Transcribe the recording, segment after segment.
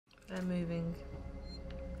They're moving.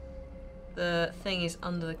 The thing is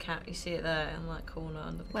under the cat. You see it there in that corner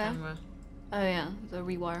under the camera. Oh yeah, the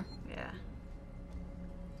rewire. Yeah.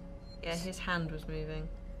 Yeah, his hand was moving.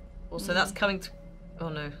 Also, that's coming to... Oh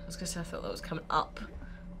no, I was gonna say I thought that was coming up.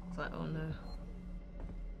 I was like, oh no.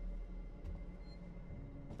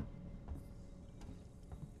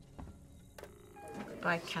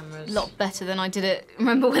 Bye, cameras. A lot better than I did it.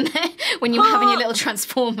 Remember when when you were having your little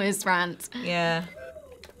Transformers rant? Yeah.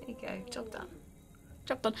 There you go. Job done.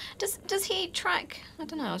 Job done. Does he track? I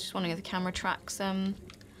don't know. I was just wondering if the camera tracks Working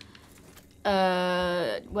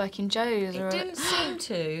Joes. It didn't seem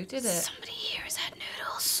to, did it? Somebody here has had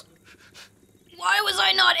noodles. Why was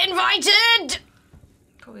I not invited?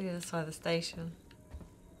 Probably the other side of the station.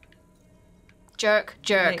 Jerk,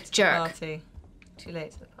 jerk, Late to jerk. The party. Too late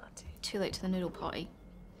to the party. Too late to the noodle party.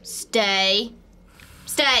 Stay.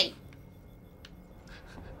 Stay.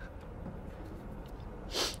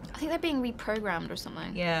 I think they're being reprogrammed or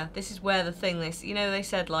something. Yeah, this is where the thing they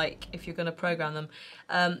said like if you're gonna program them,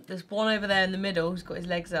 there's one over there in the middle who's got his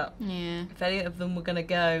legs up. Yeah. If any of them were gonna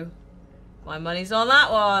go, my money's on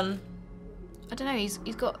that one. I don't know. He's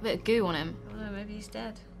got a bit of goo on him. I don't know. Maybe he's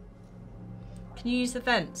dead. Can you use the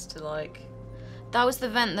vents to like? That was the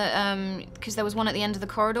vent that because there was one at the end of the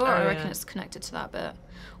corridor. I reckon yeah. it's connected to that bit.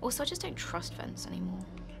 Also, I just don't trust vents anymore.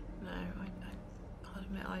 No, I'll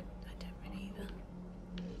admit I don't really either.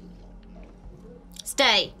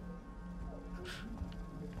 Stay.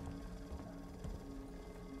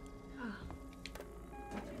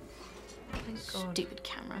 Thank God. Stupid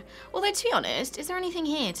camera. Although, to be honest, is there anything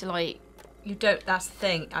here to like? You don't. That's the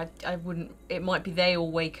thing. I wouldn't. It might be they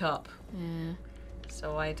all wake up. Yeah.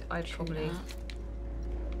 So I'd probably.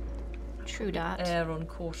 True dat. Err on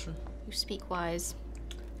caution. You speak wise.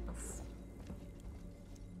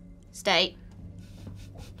 Stay.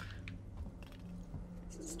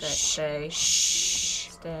 Stay. Shh.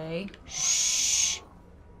 Stay. Shh.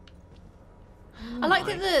 I like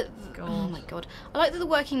that the. Oh my god. I like that the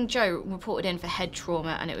Working Joe reported in for head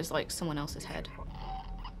trauma and it was like someone else's head.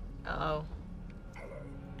 Uh-oh.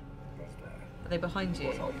 Are they behind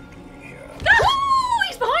you? Oh,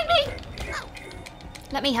 he's behind me!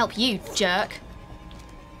 Let me help you, jerk.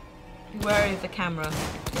 Where is the camera?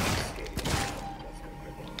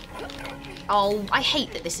 Oh, I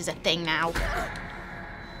hate that this is a thing now.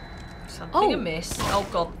 Something amiss. Oh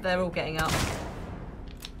god, they're all getting up.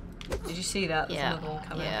 Did you see that? There's Yeah. another one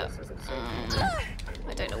coming. Yeah.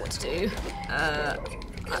 I don't know what to do.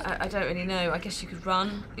 I don't really know. I guess you could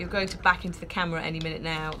run. You're going to back into the camera any minute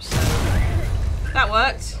now, so... That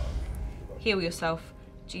worked. Heal yourself.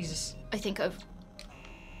 Jesus. I think I've...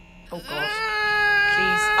 Oh god.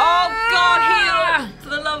 Please. Oh god, heal! For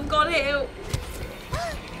the love of God, heal!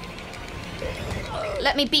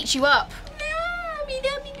 Let me beat you up.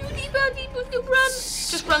 Run!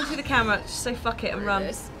 Just run through the camera. Just say fuck it and run.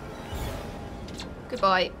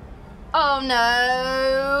 Goodbye. Oh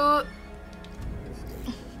no!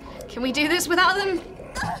 Can we do this without them?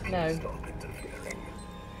 No.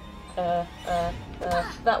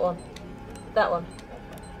 That one. That one.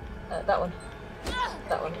 That one.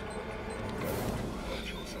 That one.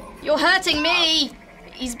 You're hurting me!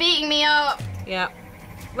 He's beating me up! Yeah.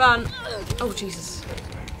 Run! Oh, Jesus.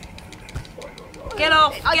 Get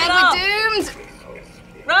off! I Get think off! we're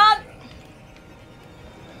doomed! Run!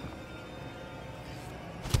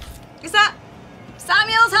 Is that...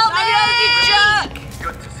 Samuels, help me! Jerk!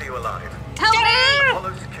 Good to see you alive. Help me! The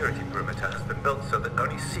hollow security perimeter has been built so that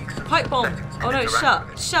only Sikhs and Pipe bomb. synthetics can Oh no, it's interact shut.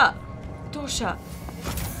 with it. Shut. Door shut.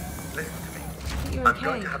 Listen to me. I think you're I'm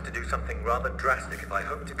going okay. to have to do something rather drastic if I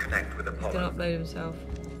hope to connect with He's Apollo. gonna upload himself.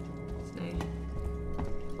 So.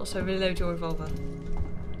 Also, reload your revolver.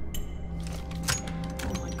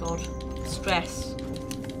 Oh my god. Stress.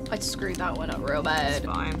 I'd screwed that one up real It's bad.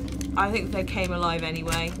 fine. I think they came alive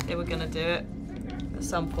anyway. They were gonna do it at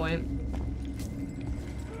some point.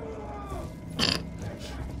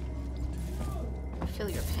 I feel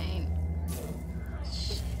your pain.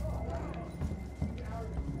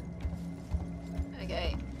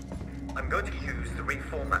 Okay. I'm going to use the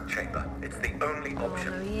reformat chamber. It's the only Oh,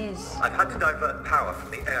 option. there he is. I've had to divert power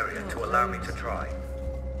from the area to allow me to try.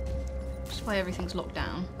 That's why everything's locked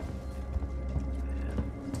down.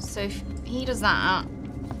 So if he does that,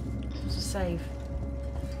 It's a save.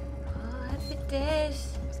 Oh, happy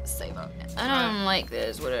days. save up. I don't like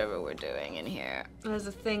this, whatever we're doing in here. There's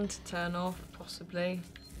a thing to turn off, possibly.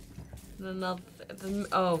 And another.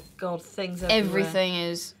 Oh god, things everywhere. Everything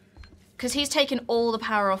is... Because he's taken all the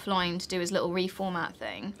power offline to do his little reformat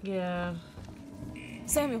thing. Yeah.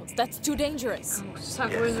 Samuels, that's too dangerous. Oh, it's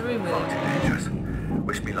like we're in the room with far him. too dangerous.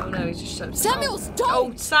 Wish me luck. Oh no, he's just so... Samuels, Oh,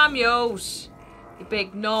 don't! oh, Samuels! You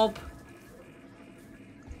big knob.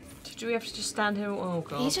 Do we have to just stand here? Oh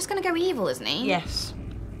god. He's just gonna go evil, isn't he? Yes.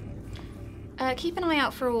 Keep an eye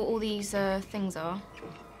out for all these things are.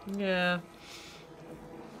 Yeah.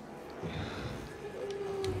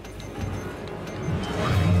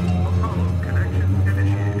 Apollo connection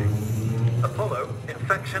initiating. Apollo,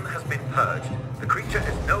 infection has been purged. The creature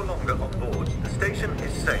is no longer on board. The station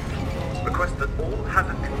is safe. Request that all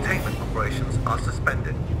hazard containment operations are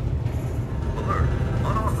suspended. Alert.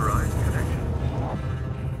 Unauthorized connection.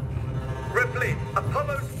 Ripley,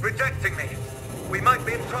 Apollo's rejecting me. We might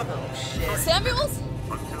be in trouble. Shit. Samuels?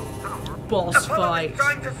 Boss Apollo fight. is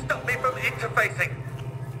trying to stop me from interfacing.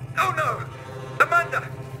 Oh no! Amanda!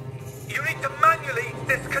 You need to manually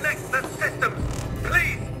disconnect the systems.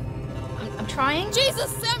 Please! I'm trying.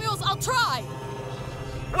 Jesus, Samuels, I'll try!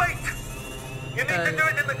 Wait! You need to do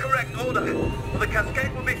it in the correct order, or the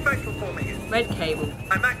cascade will be fatal for me. Red cable.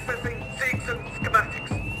 I'm accessing Seegson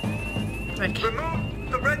schematics. Red cable.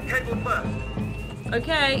 Remove the red cable first.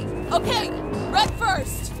 Okay. Okay, red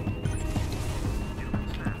first!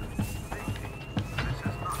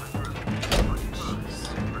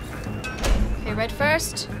 Okay, red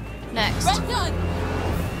first. Next. Red done!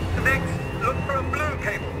 Next, look for a blue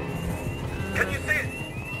cable. Can you see it?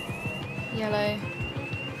 Yellow.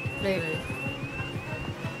 Blue.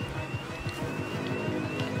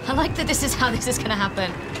 I like that this is how this is gonna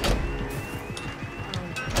happen.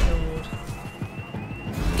 Oh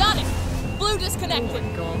Got it! Blue god. Oh disconnected.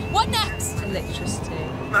 my god. What next? Electricity.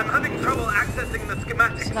 I'm having trouble accessing the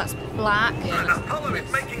schematics. So that's black. Yeah, that's Apollo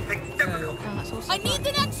is making things difficult. Oh, that's also I need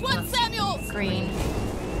the next one, Samuels! green.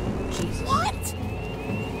 Jesus. What?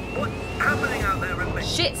 What's happening out there, Ripley?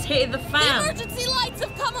 Shit's hitting the The fan. emergency lights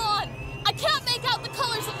have come on! I can't make out the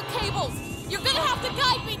colors of the cables! You're gonna have to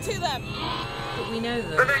guide me to them! But we know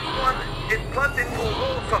The them. next one is plugged into a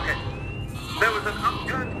wall socket. There was an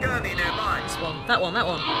upturned gurney nearby. This one. That one. That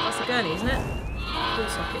one. That's the gurney, isn't it? Wall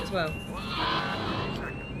socket as well.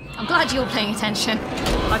 I'm glad you're paying attention.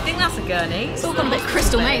 I think that's a gurney. It's all gone a bit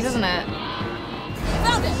crystal maze, hasn't it?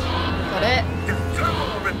 Found it! Got it. Just two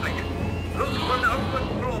more, Ripley. Look for an open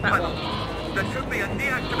floor That panel. one. There should be a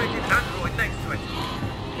deactivated android next to it.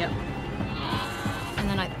 Yep. And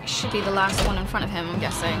then I should be the last one in front of him, I'm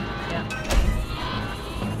guessing. Yeah.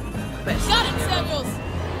 Best. Got it, Samuels!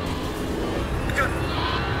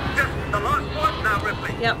 Just the last one now,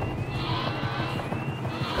 Ripley. Yep.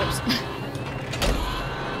 Oops.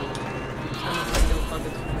 Someone's still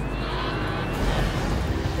buggered.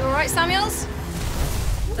 You alright, Samuels?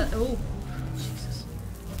 Oh. Jesus.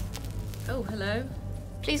 Oh, hello.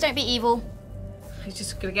 Please don't be evil. He's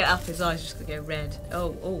just gonna get up. His eyes just gonna go red.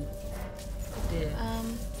 Oh. Oh. Oh dear.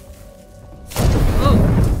 Oh.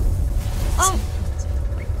 Oh!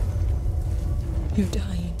 You're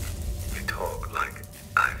dying. You talk like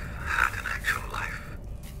I've had an actual life.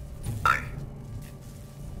 I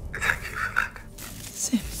thank you for that.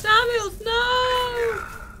 Samuels, no!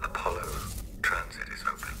 Apollo transit is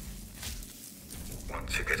open.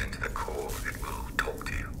 Once you get into the core, it will talk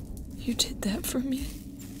to you. You did that for me?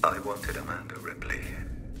 I wanted Amanda Ripley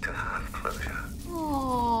to have closure.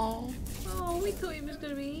 Oh. Oh, we thought he was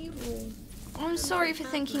gonna be evil. I'm sorry for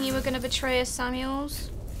thinking you were going to betray us,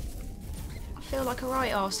 Samuels. I feel like a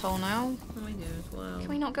right arsehole now. I do as well. Can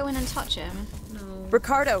we not go in and touch him? No.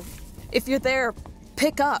 Ricardo, if you're there,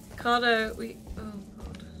 pick up. Ricardo, we. Oh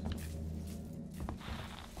god.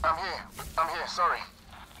 I'm here, sorry.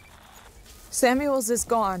 Samuels is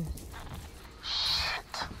gone.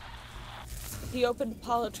 Shit. He opened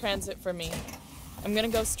Apollo Transit for me. I'm gonna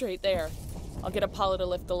go straight there. I'll get Apollo to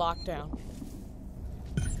lift the lockdown.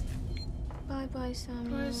 Bye-bye,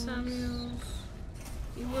 Samuels. Bye, Samuels.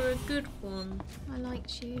 You were a good one. I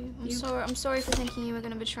liked you. I'm You- sorry. I'm sorry for thinking you were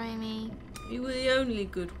going to betray me. You were the only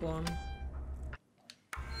good one.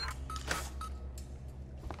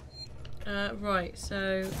 Right,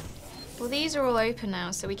 so. Well, these are all open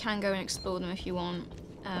now, so we can go and explore them if you want.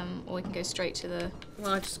 Or we can go straight to the...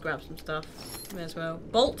 Well, I just grabbed some stuff. May as well.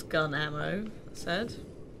 Bolt gun ammo, it said.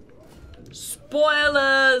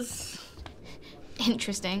 Spoilers!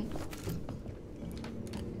 Interesting.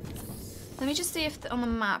 Let me just see if on the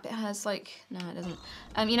map it has like... No, it doesn't.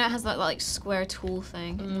 You know it has that like square tool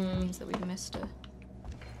thing. It means that we've missed a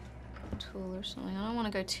tool or something. I don't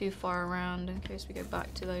want to go too far around in case we go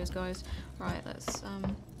back to those guys. Right, let's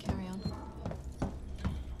carry on.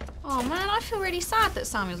 Oh man, I feel really sad that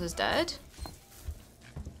Samuels is dead.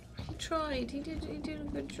 He tried. He did a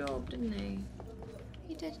good job, didn't he?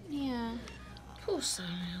 He did, yeah. Poor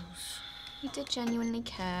Samuels. He did genuinely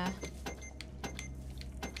care.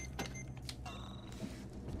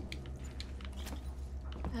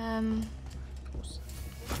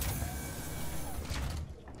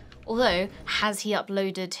 Although, has he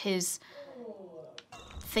uploaded his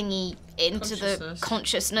thingy into the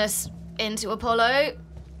consciousness into Apollo?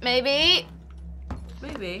 Maybe.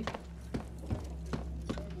 Maybe.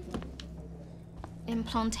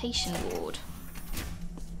 Implantation ward.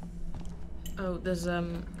 Oh, there's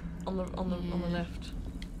on the left.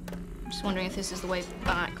 I'm just wondering if this is the way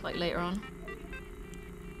back, like later on.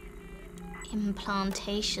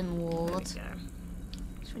 Implantation ward. There we go.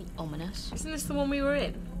 It's really ominous. Isn't this the one we were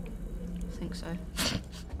in? I think so.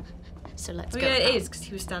 So let's Oh go. yeah, it is, because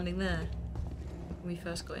he was standing there when we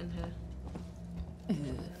first got in here.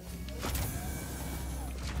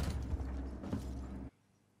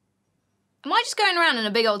 Am I just going around in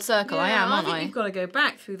a big old circle? I am, aren't I think I? you've got to go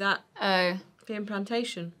back through that. Oh. The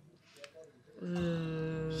implantation.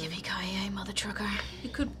 Yippee-ki-yay, mother trucker. You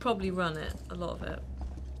could probably run it, a lot of it.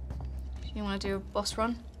 You want to do a boss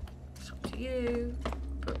run? It's up to you.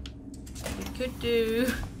 But we could do.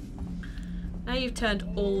 Now you've turned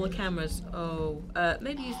all the cameras. Oh,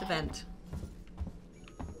 maybe use the vent.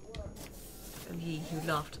 And he who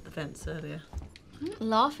laughed at the vents earlier. I'm not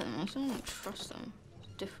laughing. I don't trust them.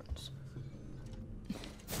 There's a difference.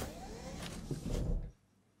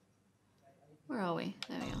 Where are we?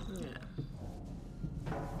 There we are. Yeah.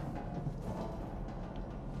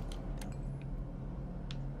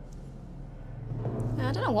 Yeah,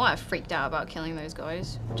 I don't know why I freaked out about killing those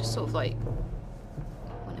guys. I just sort of like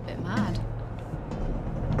went a bit mad.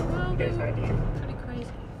 Well, they're pretty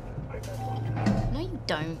crazy. No, you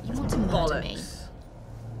don't. You want to murder me. Bollocks.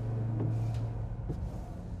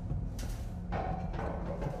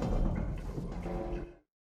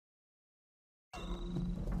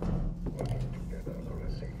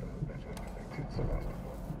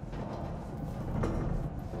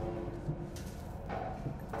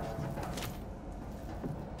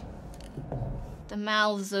 The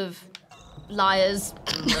mouths of liars.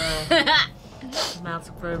 Mouths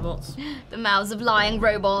of robots. The mouths of lying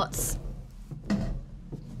robots.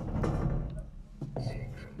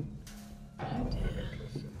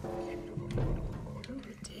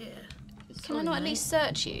 Can I not at least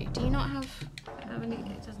search you? Do you not have...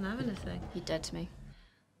 It doesn't have anything. You're dead to me.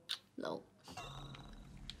 Lol.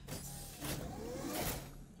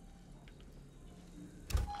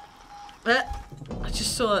 I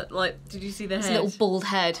just saw it, like, did you see the His head? little bald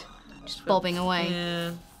head just bobbing away.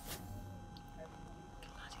 Yeah.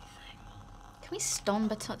 Can we stun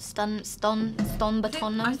baton them?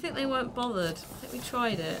 I think they weren't bothered. I think we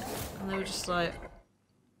tried it, and they were just like,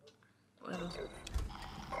 whatever.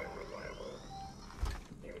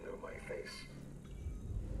 You know my face.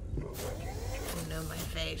 You know my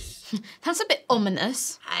face. That's a bit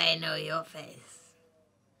ominous. I know your face.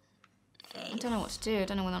 I don't know what to do. I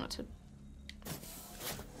don't know whether or not to...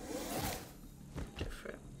 Go for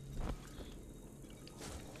it.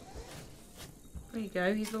 There you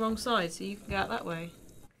go. He's the wrong side, so you can go out that way.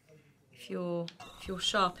 If you're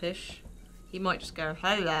sharpish, he might just go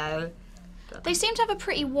hello. They seem to have a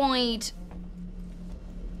pretty wide...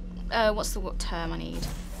 what's the term I need?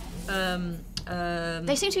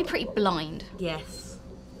 They seem to be pretty blind. Yes.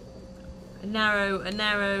 A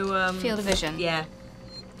narrow Field of vision. Yeah.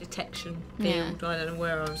 Detection field. I don't know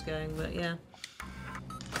where I was going, but yeah.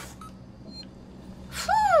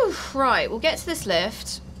 Whew. Right, we'll get to this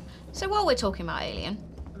lift. So while we're talking about Alien,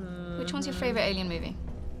 which one's your favourite Alien movie?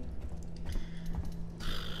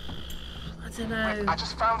 I don't know. I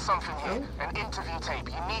just found something here. An interview tape.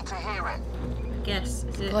 You need to hear it. I guess.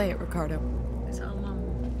 Is it? Play it, Ricardo. Is it our mum?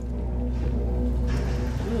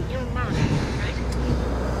 You're Mark, right?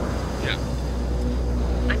 Yeah.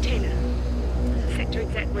 I'm Taylor. Sector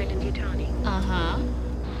Exec Wayland Yutani. Uh-huh.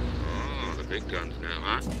 Oh, the big guns now,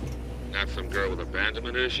 huh? Not some girl with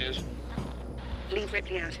abandonment issues? Leave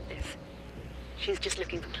Ripley out of this. She's just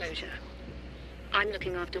looking for closure. I'm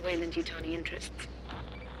looking after Wayland Yutani interests.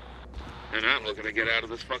 And I'm looking to get out of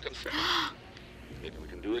this fucking cell. Maybe we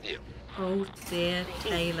can do a deal. Oh dear,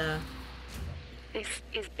 Taylor. This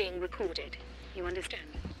is being recorded. You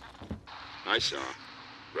understand? I saw.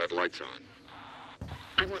 Red lights on.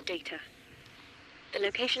 I want data. The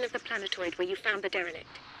location of the planetoid where you found the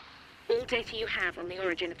derelict. All data you have on the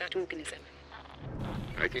origin of that organism.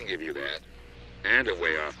 I can give you that. And a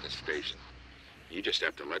way off the station. You just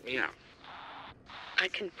have to let me out. I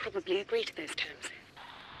can probably agree to those terms.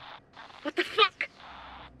 What the fuck?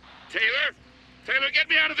 Taylor! Taylor, get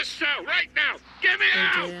me out of this cell right now! Get me Oh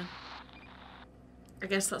out! dear. I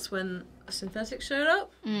guess that's when a synthetic showed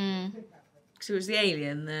up. Because it was the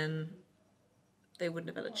alien, then they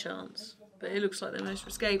wouldn't have had a chance. But it looks like they managed to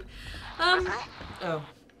escape. Oh.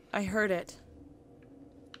 I heard it.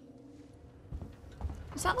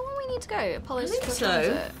 Is that the one we need to go? Apollo I think Secure so.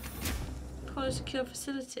 Transit? Apollo Secure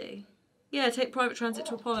Facility. Yeah, take private transit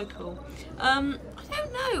to Apollo. Cool. I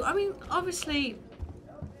don't know. I mean, obviously,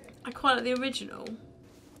 I quite like the original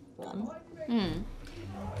one. And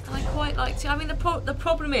I quite like to. I mean, the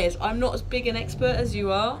problem is I'm not as big an expert as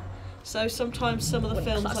you are, so sometimes some of the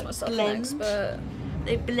films like blend.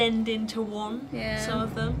 They blend into one. Yeah. Some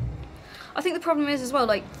of them. I think the problem is as well,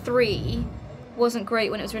 like 3 wasn't great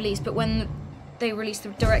when it was released, but when they released the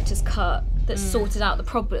director's cut that sorted out the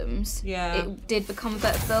problems, it did become a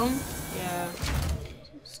better film. Yeah.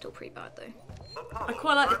 Still pretty bad though. I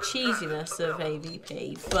quite like the cheesiness of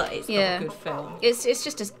AVP, but it's not a good film. It's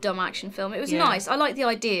just a dumb action film. It was nice. I like the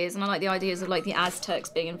ideas, and I like the ideas of like the Aztecs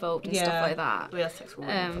being involved and stuff like that. The Aztecs were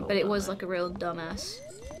involved, but it was like a real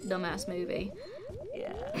dumbass movie.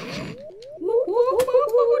 Yeah.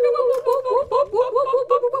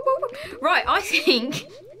 Right, I think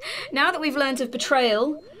now that we've learned of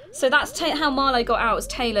betrayal, so that's how Marlowe got out as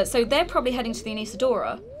Taylor. So they're probably heading to the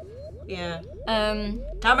Anisadora. Yeah.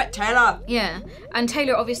 Damn it, Taylor! Yeah, and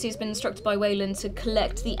Taylor obviously has been instructed by Wayland to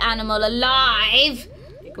collect the animal alive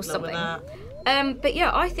or something. But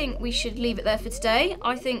yeah, I think we should leave it there for today.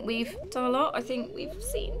 I think we've done a lot. I think we've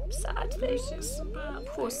seen sad things.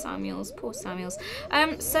 Poor Samuels, poor Samuels.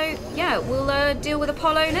 So yeah, we'll deal with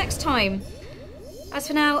Apollo next time. As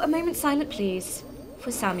for now, a moment silent, please,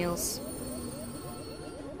 for Samuels.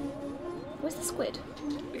 Where's the squid?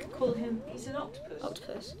 We could call him. He's an octopus.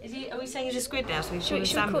 Octopus. Are we saying he's a squid now? So we should call him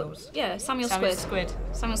Samuels. Yeah, Samuel Samuel Squid.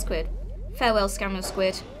 Samuel Squid. Farewell, Samuel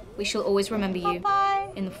Squid. We shall always remember you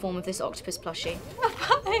Bye-bye. in the form of this octopus plushie.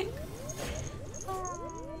 Bye-bye.